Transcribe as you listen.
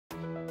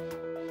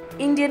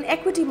Indian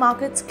equity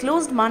markets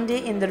closed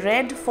Monday in the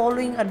red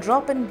following a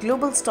drop in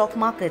global stock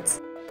markets.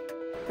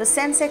 The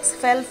Sensex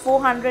fell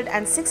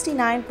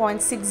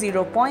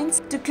 469.60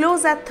 points to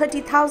close at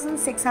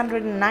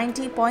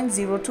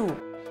 30,690.02,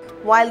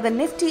 while the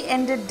Nifty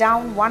ended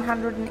down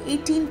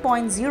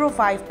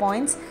 118.05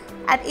 points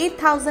at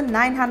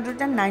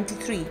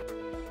 8,993.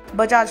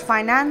 Bajaj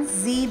Finance,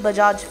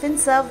 Bajaj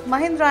Finance,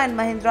 Mahindra and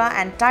Mahindra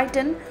and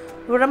Titan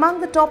were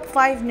among the top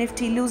 5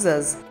 Nifty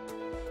losers.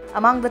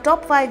 Among the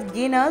top 5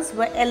 gainers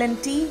were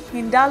L&T,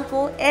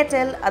 Hindalco,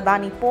 Airtel,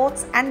 Adani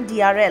Ports and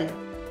DRL.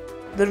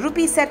 The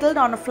rupee settled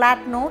on a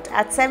flat note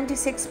at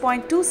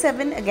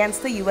 76.27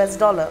 against the US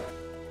dollar.